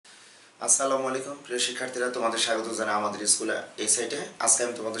আসসালামু আলাইকুম প্রিয় শিক্ষার্থীরা, তোমাদের স্বাগত জানাই আমাদের স্কুলে এই সাইটে। আজকে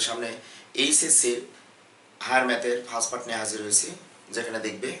আমি তোমাদের সামনে এইচএসসি হায়ার ম্যাথের ফার্স্ট পার্ট নিয়ে হাজির হয়েছি, যেখানে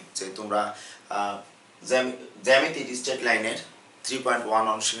দেখবে যে তোমরা জ্যামিতিক স্ট্রেট লাইনের 3.1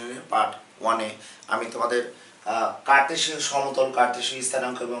 অনুশীলনের পার্ট 1-এ আমি তোমাদের কার্টেসীয় সমতল, কার্টেসীয়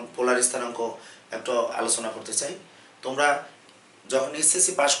স্থানাঙ্ক এবং পোলার স্থানাঙ্ক একটু আলোচনা করতে চাই। তোমরা যখন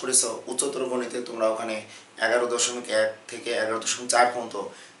এসএসসি পাস করেছো উচ্চতর গণিতে, তোমরা ওখানে 11.1 থেকে 11.4 পর্যন্ত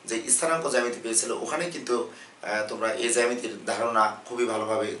যে স্থানাঙ্ক জ্যামিতি পেয়েছিল, ওখানে কিন্তু তোমরা এই জ্যামিতির ধারণা খুবই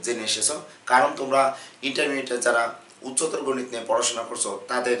ভালোভাবে জেনে এসেছো। কারণ তোমরা ইন্টারমিডিয়েটে যারা উচ্চতর গণিত নিয়ে পড়াশোনা করছো,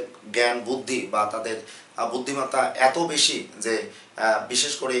 তাদের জ্ঞান বুদ্ধি বা তাদের বুদ্ধিমত্তা এত বেশি যে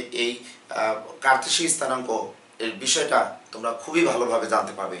বিশেষ করে এই কার্তেশীয় স্থানাঙ্ক এর বিষয়টা তোমরা খুবই ভালোভাবে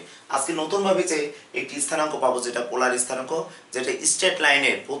জানতে পারবে। আজকে নতুনভাবে যে একটি স্থানাঙ্ক পাবো, যেটা পোলার স্থানাঙ্ক, যেটা স্ট্রেট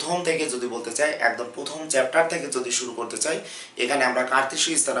লাইনের প্রথম থেকে যদি বলতে চাই, একদম প্রথম চ্যাপ্টার থেকে যদি শুরু করতে চাই, এখানে আমরা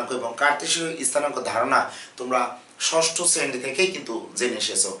কার্তেশীয় স্থানাঙ্ক এবং কার্তেশীয় স্থানাঙ্ক ধারণা তোমরা ষষ্ঠ শ্রেণী থেকেই কিন্তু জেনে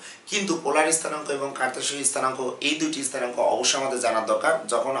এসেছো। কিন্তু পোলার স্থানাঙ্ক এবং কার্তেশীয় স্থানাঙ্ক, এই দুইটি স্থানাঙ্ক অবশ্যই আমাদের জানার দরকার।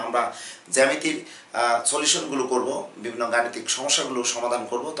 যখন আমরা জ্যামিতির সলিউশনগুলো করব, বিভিন্ন গাণিতিক সমস্যাগুলো সমাধান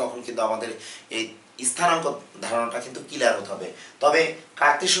করব, তখন কিন্তু আমাদের এই স্থানাঙ্ক ধারণাটা কিন্তু ক্লিয়ার হতে হবে। তবে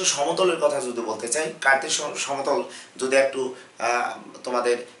কার্তেশীয় সমতলের কথা যদি বলতে চাই, কার্তেশীয় সমতল যদি একটু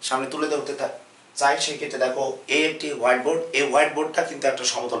তোমাদের সামনে তুলে ধরতে চাই, সেক্ষেত্রে দেখো এই একটি হোয়াইট বোর্ড। এই হোয়াইট বোর্ডটা কিন্তু একটা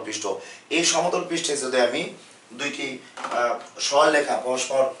সমতল পৃষ্ঠ। এই সমতল পৃষ্ঠে যদি আমি দুইটি সরলরেখা,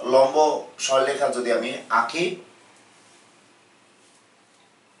 পরস্পর লম্ব সরলরেখা যদি আমি আঁকি,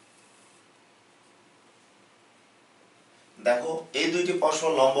 দেখো এই দুইটি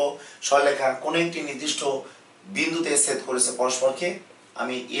পরস্পর লম্ব সরলরেখা কোন একটি নির্দিষ্ট বিন্দুতে ছেদ করেছে পরস্পরকে।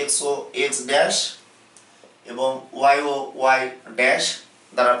 আমি এক্স ও এক্স ড্যাশ এবং ওয়াই ও ওয়াই ড্যাশ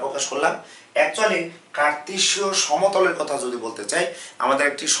দ্বারা প্রকাশ করলাম। অ্যাকচুয়ালি কার্তেশীয় সমতলের কথা যদি বলতে চাই, আমাদের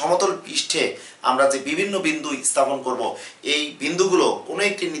একটি সমতল পৃষ্ঠে আমরা যে বিভিন্ন বিন্দু স্থাপন করব, এই বিন্দুগুলো কোনো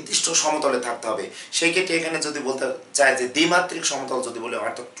একটি নির্দিষ্ট সমতলে থাকতে হবে। সেই ক্ষেত্রে এখানে যদি বলতে চাই যে দ্বিমাত্রিক সমতল যদি বলি,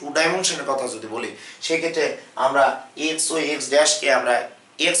 অর্থাৎ 2 ডাইমেনশনের কথা যদি বলি, সেই ক্ষেত্রে আমরা এক্স ও এক্স ড্যাশকে আমরা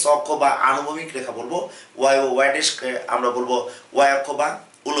এক্স অক্ষ বা আনুভূমিক রেখা বলবো, ওয়াই ও ওয়াই ড্যাশকে আমরা বলবো ওয়াই অক্ষ বা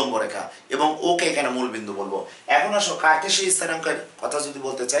উলম্ব রেখা, এবং ওকে এখানে মূল বিন্দু বলবো। এখন আসো কার্তেশীয় স্থানাঙ্কের কথা যদি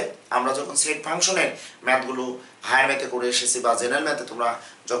বলতে চাই, আমরা যখন সেট ফাংশনের ম্যাথগুলো হায়ার ম্যাথে করে এসেছি বা জেনারেল ম্যাথে তোমরা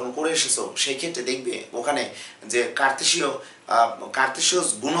যখন করে এসেছো, সেই ক্ষেত্রে দেখবে ওখানে যে কার্তেশীয়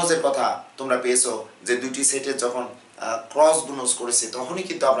গুণজের কথা তোমরা পেয়েছো, যে দুইটি সেটের যখন ক্রস গুণজ করেছি, তখনই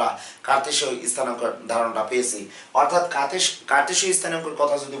কিন্তু আমরা কার্তেশীয় স্থানাঙ্কের ধারণাটা পেয়েছি। অর্থাৎ কার্তেশীয় স্থানাঙ্কের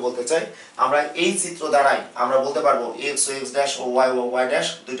কথা যদি বলতে চাই, আমরা এই চিত্র দ্বারাই আমরা বলতে পারবো এক্স ও x dash O Y dash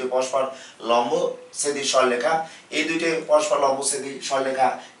দুইটি পরস্পর লম্ব ছেদি সরলরেখা। এই দুইটি পরস্পর লম্ব ছেদি সরলরেখা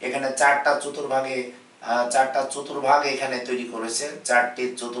এখানে চারটা চতুর্ভাগ এখানে তৈরি করেছে। চারটি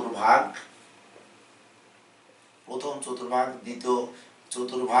চতুর্ভাগ, প্রথম চতুর্ভাগ, দ্বিতীয়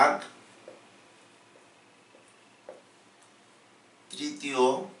চতুর্ভাগ, তৃতীয়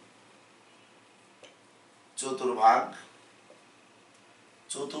চতুর্ভাগ,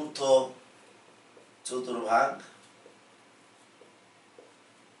 চতুর্থ চতুর্ভাগ।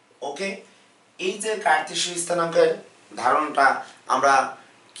 ওকে, এই যে কার্তেশীয় স্থানাঙ্কের ধারণাটা আমরা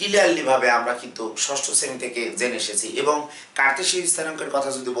ক্লিয়ারলি ভাবে আমরা কিন্তু ষষ্ঠ শ্রেণী থেকে জেনে এসেছি। এবং কার্তেশীয় স্থানাঙ্কের কথা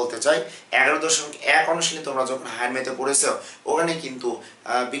যদি বলতে চাই, 11.1 অনুশীলনী তোমরা যখন হায়ার ম্যাথে পড়েছো, ওখানে কিন্তু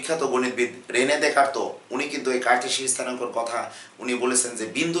বিখ্যাত গণিতবিদ রেনে দেকার্তো উনি কিন্তু এই কার্তেশীয় স্থানাঙ্কের কথা উনি বলেছেন যে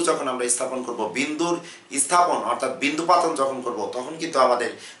বিন্দু যখন আমরা স্থাপন করব, বিন্দুর স্থাপন অর্থাৎ বিন্দুপাতন যখন করব, তখন কিন্তু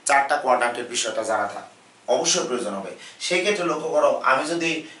আমাদের চারটা কোয়াড্রান্টের বিষয়টা জানা অবশ্যই প্রয়োজন হবে। সেই ক্ষেত্রে লক্ষ্য করো, আমি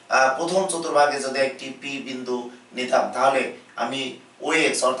যদি প্রথম চতুর্ভাগে যদি একটি পি বিন্দু নিতাম, তাহলে আমি ওই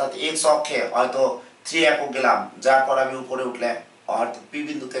এক্স অর্থাৎ এক্স অক্ষে হয়তো 3 একক গেলাম, যার পর আমি উপরে উঠলে অর্থাৎ পি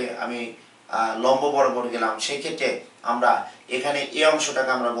বিন্দুতে আমি লম্ব বরাবর গেলাম। সেই ক্ষেত্রে আমরা এখানে এই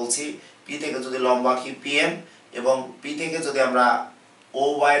অংশটাকে আমরা বলছি পি থেকে যদি লম্ব আঁকি পি এম, এবং পি থেকে যদি আমরা ও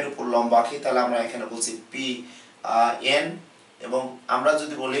ওয়াই এর উপর লম্ব আঁকি, তাহলে আমরা এখানে বলছি পি এন, এবং আমরা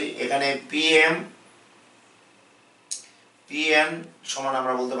যদি বলি এখানে পি এম সমান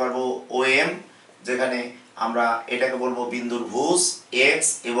আমরা বলতে পারবো ও এম, যেখানে আমরা এটাকে বলবো বিন্দুর ভুজ এক্স,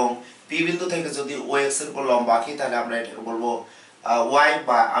 এবং পি বিন্দু থেকে যদি ও এক্স এর উপর লম্ব আঁকি, তাহলে আমরা এটাকে বলবো ওয়াই,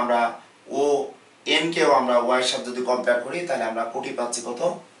 বা আমরা ও এন কেও আমরা ওয়াই এর সাথে যদি কম্পেয়ার করি, তাহলে আমরা কোটি পাচ্ছি কত,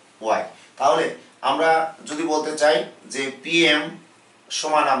 ওয়াই। তাহলে আমরা যদি বলতে চাই যে পি এম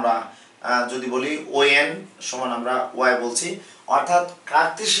সমান আমরা যদি বলি ও এন সমান আমরা ওয়াই বলছি। অর্থাৎ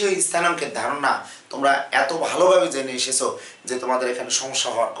কার্তেশীয় স্থানাঙ্কের ধারণা তোমরা এত ভালোভাবে জেনে এসেছো যে তোমাদের এখানে সমস্যা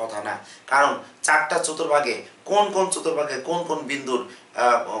হওয়ার কথা না। কারণ চারটা চতুর্ভাগে কোন কোন চতুর্ভাগে কোন কোন বিন্দুর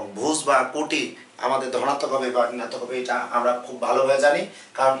ভুজ বা কোটি আমাদের ধনাত্মক হবে বা ঋণাত্মক হবে এটা আমরা খুব ভালোভাবে জানি।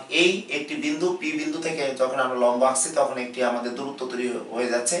 কারণ এই একটি বিন্দু পি বিন্দু থেকে যখন আমরা লম্ব আঁকছি তখন একটি আমাদের দূরত্ব তৈরি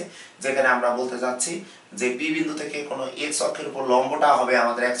হয়ে যাচ্ছে, যেখানে আমরা বলতে যাচ্ছি যে পি বিন্দু থেকে কোনো এক্স অক্ষের উপর লম্বটা হবে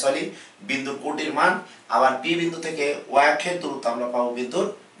আমাদের অ্যাকচুয়ালি বিন্দুর কোটির মান, আবার পি বিন্দু থেকে ওয়াই অক্ষের দূরত্ব আমরা পাবো বিন্দুর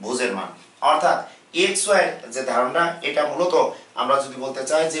ভুজের মান। অর্থাৎ এক্স ওয়াই যে ধারণা এটা মূলত আমরা যদি বলতে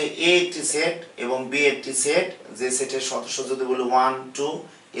চাই যে এ একটি সেট এবং বি একটি সেট, যে সেটের সদস্য যদি বলি 1 2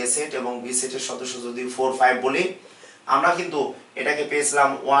 এ সেট এবং বি সেটের সদস্য যদি 4 5 বলি, আমরা কিন্তু এটাকে পেয়েছিলাম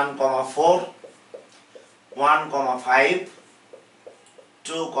 1 4 1 5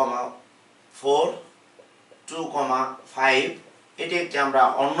 2 4 2 5 এটা একটা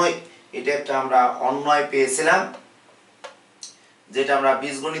আমরা অন্যয় পেয়েছিলাম, যেটা আমরা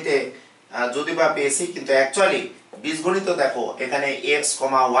বীজগণিতে যদি বা পেয়েছি, কিন্তু অ্যাকচুয়ালি বীজগণিত দেখো এখানে x,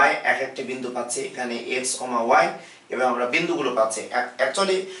 y এক একটি বিন্দু পাচ্ছি, এখানে x, y এবং আমরা বিন্দুগুলো পাচ্ছি।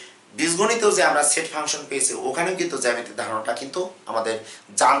 অ্যাকচুয়ালি বীজগণিতেও যে আমরা সেট ফাংশন পেয়েছি ওখানেও কিন্তু জ্যামিতিক ধারণাটা কিন্তু আমাদের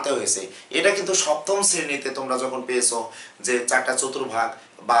জানতে হয়েছে। এটা কিন্তু সপ্তম শ্রেণীতে তোমরা যখন পেয়েছো যে চারটা চতুর্ভাগ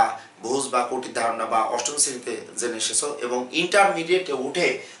বা ভুজ বা কোটির ধারণা বা অষ্টম শ্রেণীতে জেনে এসেছো, এবং ইন্টারমিডিয়েটে উঠে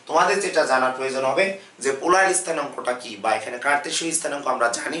তোমাদের যেটা জানার প্রয়োজন হবে যে পোলার স্থানাঙ্কটা কি, বা এখানে কার্তেশীয় স্থানাঙ্ক আমরা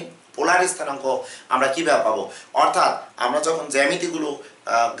জানি, পোলার স্থানাঙ্ক আমরা কিভাবে পাবো। অর্থাৎ আমরা যখন জ্যামিতিগুলো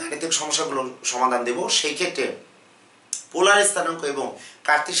গাণিতিক সমস্যাগুলো সমাধান দেব সেই ক্ষেত্রে পোলার স্থানাঙ্ক এবং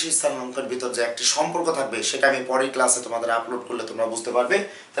কার্তেশীয় স্থানাঙ্কের ভিতর যে একটি সম্পর্ক থাকবে সেটা আমি পরের ক্লাসে তোমাদের আপলোড করলে তোমরা বুঝতে পারবে।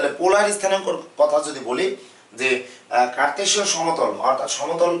 তাহলে পোলার স্থানাঙ্কর কথা যদি বলি যে কার্তেশীয় সমতল অর্থাৎ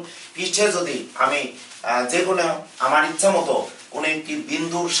সমতল পৃষ্ঠে যদি আমি যে কোনো আমার ইচ্ছা মতো কোনো একটি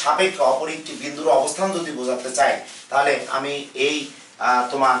বিন্দুর সাপেক্ষে অপর একটি বিন্দুর অবস্থান যদি বোঝাতে চাই, তাহলে আমি এই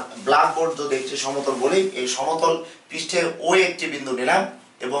তোমার ব্ল্যাকবোর্ড যদি একটি সমতল বলি, এই সমতল পৃষ্ঠের ও একটি বিন্দু নিলাম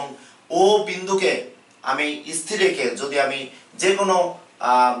এবং ও বিন্দুকে আমি স্থির রেখে যদি আমি যে কোনো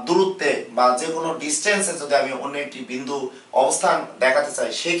দূরত্বে বা যে কোনো ডিস্টেন্সে যদি আমি অন্য একটি বিন্দু অবস্থান দেখাতে চাই,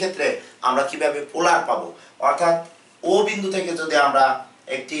 সেই ক্ষেত্রে আমরা কিভাবে পোলার পাবো। অর্থাৎ ও বিন্দু থেকে যদি আমরা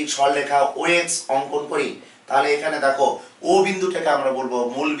একটি সরলরেখা OX অঙ্কন করি, তাহলে এখানে দেখো ও বিন্দুটাকে আমরা বলবো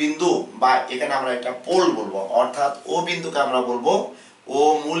মূল বিন্দু, বা এখানে আমরা একটা পোল বলবো। অর্থাৎ ও বিন্দুকে আমরা বলবো ও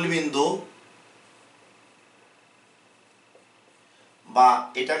মূল বিন্দু, বা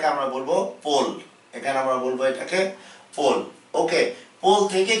এটাকে আমরা বলবো পোল। এখানে আমরা বলবো এটাকে পোল। ওকে, পোল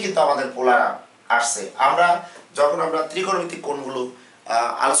থেকে কিন্তু আমাদের পোলার আসছে। যখন আমরা ত্রিকোণমিতিক কোণগুলো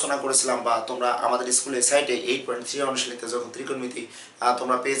আলোচনা করেছিলাম, বা তোমরা আমাদের স্কুলের সাইটে 8.3 অনুশীলনীতে যখন ত্রিকোণমিতি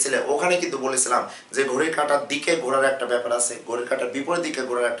তোমরা পেয়েছিলে, ওখানে কিন্তু বলেছিলাম যে ঘড়ির কাঁটার দিকে ঘোরার একটা ব্যাপার আছে, ঘড়ির কাঁটার বিপরীত দিকে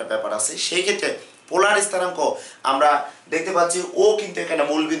ঘোরার একটা ব্যাপার আছে। সেই ক্ষেত্রে পোলার স্থানাঙ্ক আমরা দেখতে পাচ্ছি ও কিন্তু এখানে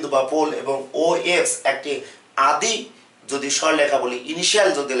মূলবিন্দু বা পোল, এবং ও এক্স একটি আদি যদি সরলরেখা বলি, ইনিশিয়াল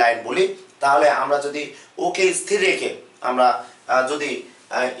যদি লাইন বলি, তাহলে আমরা যদি ওকে স্থির রেখে আমরা যদি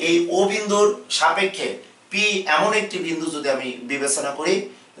এই ও বিন্দুর সাপেক্ষে পি এমন একটি বিন্দু যদি আমি বিবেচনা করি,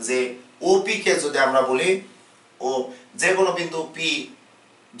 যে ওপি কে যদি আমরা বলি, ও যে কোনো বিন্দু পি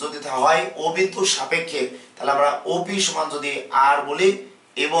যদি হয় ও বিন্দুর সাপেক্ষে, তাহলে আমরা ওপি সমান যদি আর বলি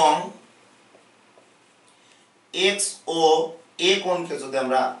এবং এক্স ও এ কোণকে যদি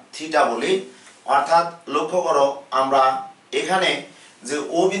আমরা থিটা বলি, অর্থাৎ লক্ষ্য করো আমরা এখানে যে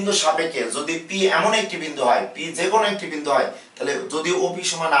ও বিন্দুর সাপেক্ষে যদি পি এমন একটি বিন্দু হয়, পি যে কোনো একটি বিন্দু হয়, তাহলে যদি ওপি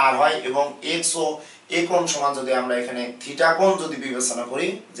সমান আর হয় এবং এক্স ও এ কোণ সমান যদি আমরা এখানে থিটা কোণ যদি বিবেচনা করি,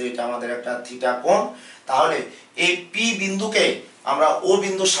 যে এটা আমাদের একটা থিটা কোণ, তাহলে এই পি বিন্দুকে আমরা ও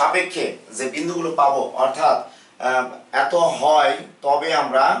বিন্দুর সাপেক্ষে যে বিন্দুগুলো পাবো, অর্থাৎ এত হয় তবে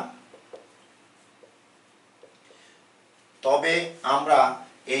আমরা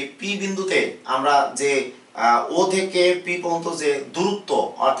এই পি বিন্দুতে আমরা যে ও থেকে পি পর্যন্ত যে দূরত্ব,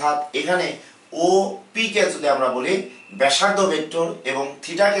 অর্থাৎ এখানে ও পি কে যদি আমরা বলি ব্যাসার্ধ ভেক্টর এবং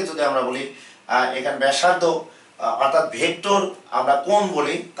থিটাকে যদি আমরা বলি এখানে ব্যাসার্ধ অর্থাৎ ভেক্টর আমরা কোণ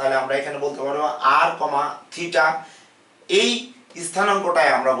বলি, তাহলে আমরা এখানে বলতে পারবো আর থিটা। এই স্থানাঙ্কটাই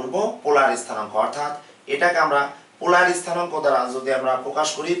আমরা বলবো পোলার স্থানাঙ্ক। অর্থাৎ এটাকে আমরা পোলার স্থানাঙ্ক দ্বারা যদি আমরা প্রকাশ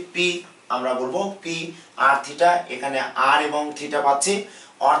করি, পি আমরা বলবো পি আর থিটা, এখানে আর এবং থিটা পাচ্ছি।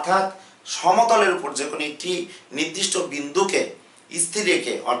 অর্থাৎ সমতলের উপর যে কোনো একটি নির্দিষ্ট বিন্দুকে স্থির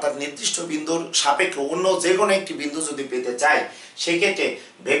রেখে, অর্থাৎ নির্দিষ্ট বিন্দুর সাপেক্ষে অন্য যে কোনো একটি বিন্দু যদি পেতে চাই, সেই ক্ষেত্রে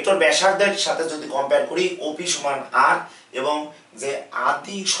ভেক্টর ব্যাসার্ধের সাথে যদি কম্পেয়ার করি, ওপি সমান আর, এবং যে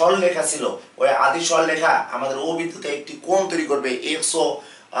আদি সরলরেখা ছিল ওই আদি সরলরেখা আমাদের ও বিন্দুতে একটি কোণ তৈরি করবে এক্স ও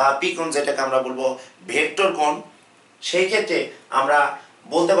পি কোণ, যেটাকে আমরা বলবো ভেক্টর কোণ। সেই ক্ষেত্রে আমরা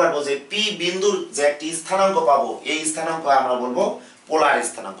বলতে পারবো যে পি বিন্দুর যে একটি স্থানাঙ্ক পাবো, এই স্থানাঙ্ক আমরা বলবো পোলার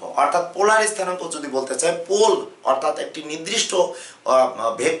স্থানাঙ্ক। অর্থাৎ পোলার স্থানাঙ্ক যদি বলতে চাই, পোল অর্থাৎ একটি নির্দিষ্ট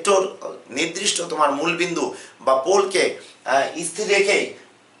ভেক্টর, নির্দিষ্ট তোমার মূলবিন্দু বা পোলকে স্থির রেখেই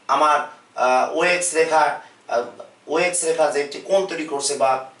আমার ওএক্স রেখা যে একটি কোণ তৈরি করছে,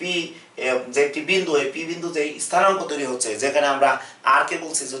 বা পি যে একটি বিন্দু, এই পি বিন্দু যে স্থানাঙ্ক তৈরি হচ্ছে, যেখানে আমরা আর কে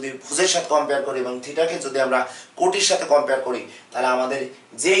বলছি যদি ভুজের সাথে কম্পেয়ার করি এবং থিটাকে যদি আমরা কোটির সাথে কম্পেয়ার করি, তাহলে আমাদের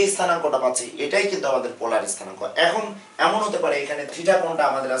যে স্থানাঙ্কটা পাচ্ছি এটাই কিন্তু আমাদের পোলার স্থানাঙ্ক। এখন এমন হতে পারে এখানে থিটা কোণটা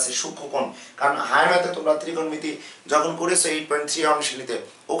আমাদের আছে সূক্ষ্ম কোণ, কারণ হায়ার ম্যাথে তোমরা ত্রিকোণমিতি যখন করেছো 8.3 অনুশীলনীতে,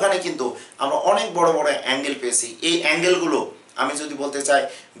 ওখানে কিন্তু আমরা অনেক বড় বড় অ্যাঙ্গেল পেয়েছি। এই অ্যাঙ্গেলগুলো আমি যদি বলতে চাই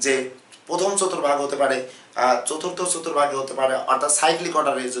যে প্রথম চতুর্ভাগ হতে পারে, চতুর্থ চতুর্ভাগে হতে পারে, অর্থাৎ সাইক্লিক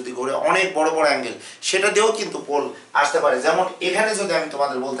অর্ডারে যদি ঘুরে অনেক বড় বড় অ্যাঙ্গেল, সেটা দিয়েও কিন্তু পোল আসতে পারে। যেমন এখানে যদি আমি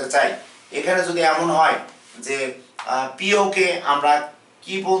তোমাদের বলতে চাই, এখানে যদি এমন হয় যে পিও কে আমরা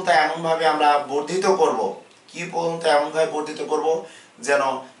কি পর্যন্ত এমনভাবে আমরা বর্ধিত করব, কি পর্যন্ত এমনভাবে বর্ধিত করব যেন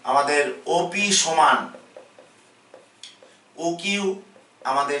আমাদের ওপি সমান ও কিউ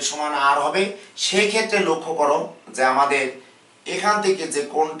আমাদের সমান আর হবে। সেই ক্ষেত্রে লক্ষ্য করো যে আমাদের এখান থেকে যে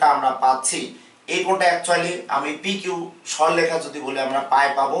কোণটা আমরা পাচ্ছি, এই কোণটা অ্যাকচুয়ালি আমি পি কিউ সরলরেখা যদি বলি আমরা পাই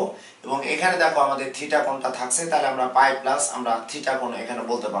পাবো, এবং এখানে দেখো আমাদের থিটা কোণটা থাকছে, তাহলে আমরা পাই প্লাস আমরা থিটা কোণ এখানে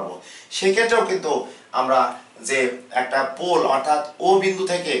বলতে পারবো। সেক্ষেত্রেও কিন্তু আমরা যে একটা পোল অর্থাৎ ও বিন্দু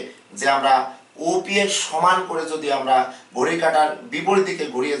থেকে যে আমরা ওপি এর সমান করে যদি আমরা ঘড়ির কাঁটার বিপরীত দিকে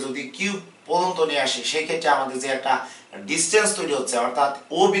ঘুরিয়ে যদি কিউ পর্যন্ত নিয়ে আসি, সেই ক্ষেত্রে আমাদের যে একটা ডিসটেন্স তৈরি হচ্ছে, অর্থাৎ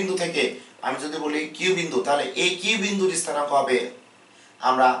ও বিন্দু থেকে আমি যদি বলি কিউ বিন্দু, তাহলে এই কিউ বিন্দুর স্থানাঙ্ক হবে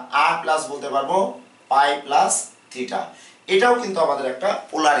আমরা আর প্লাস বলতে পারবো পাই প্লাস থিটা। এটাও কিন্তু আমাদের একটা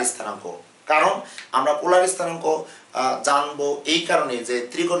পোলার স্থানাঙ্ক। কারণ আমরা পোলার স্থানাঙ্ক জানবো এই কারণে যে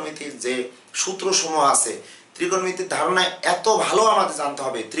ত্রিকোণমিতির যে সূত্রসমূহ আছে, ত্রিকোণমিতির ধারণা এত ভালো আমাদের জানতে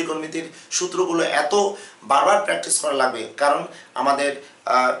হবে, ত্রিকোণমিতির সূত্রগুলো এত বারবার প্র্যাকটিস করা লাগবে। কারণ আমাদের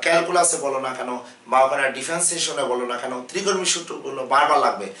ক্যালকুলাসে বলো না কেন বা ওখানে ডিফারেন্সিয়েশনে বলো না কেন, ত্রিকোণমিতির সূত্রগুলো বারবার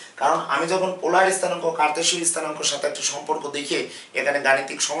লাগবে। কারণ আমি যখন পোলার স্থানাঙ্ক কার্তেশীয় স্থানাঙ্কের সাথে একটা সম্পর্ক দেখিয়ে এখানে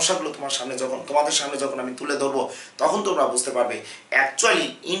গাণিতিক সমস্যাগুলো তোমাদের সামনে যখন আমি তুলে ধরবো, তখন তোমরা বুঝতে পারবে অ্যাকচুয়ালি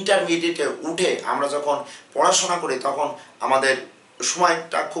ইন্টারমিডিয়েটে উঠে আমরা যখন পড়াশোনা করি তখন আমাদের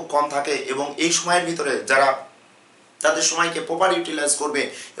সময়টা খুব কম থাকে, এবং এই সময়ের ভিতরে যারা তাদের সময়কে প্রপার ইউটিলাইজ করবে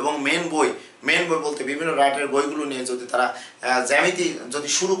এবং মেন বই বলতে বিভিন্ন রাইটারের বইগুলো নিয়ে যদি তারা জ্যামিতি যদি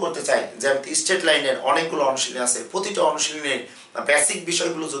শুরু করতে চায়, জ্যামিতি স্ট্রেট লাইনের অনেকগুলো অনুশীলনী আছে, প্রতিটা অনুশীলনের বেসিক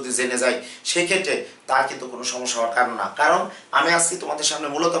বিষয়গুলো যদি জেনে যায়, সেই ক্ষেত্রে তার কিন্তু কোনো সমস্যা হওয়ার কারণ না। কারণ আমি আজকে তোমাদের সামনে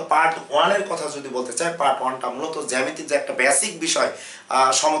মূলত পার্ট 1-এর কথা যদি বলতে চাই, পার্ট 1টা মূলত জ্যামিতির যে একটা বেসিক বিষয়,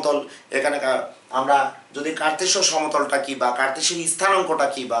 সমতল, এখানে আমরা যদি কার্তেশীয় সমতলটা কি বা কার্তেশীয় স্থানাঙ্কটা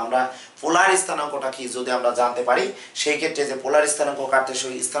কি বা আমরা পোলার স্থানাঙ্কটা কি যদি আমরা জানতে পারি, সেই ক্ষেত্রে যে পোলার স্থানাঙ্ক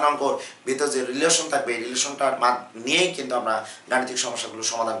কার্তেশীয় স্থানাঙ্কর ভিতর যে রিলেশন থাকবে, এই রিলেশনটার নিয়েই কিন্তু আমরা গাণিতিক সমস্যাগুলো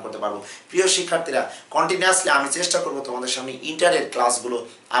সমাধান করতে পারবো। প্রিয় শিক্ষার্থীরা, কন্টিনিউয়াসলি আমি চেষ্টা করব তোমাদের সামনে ইন্টারের ক্লাসগুলো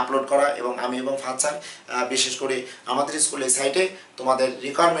আপলোড করা, এবং আমি এবং ফাঁচার বিশেষ করে আমাদের স্কুলের সাইটে তোমাদের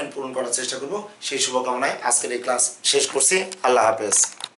রিকোয়ারমেন্ট পূরণ করার চেষ্টা করব। সেই শুভকামনায় আজকের এই ক্লাস শেষ করছি। আল্লাহ হাফেজ।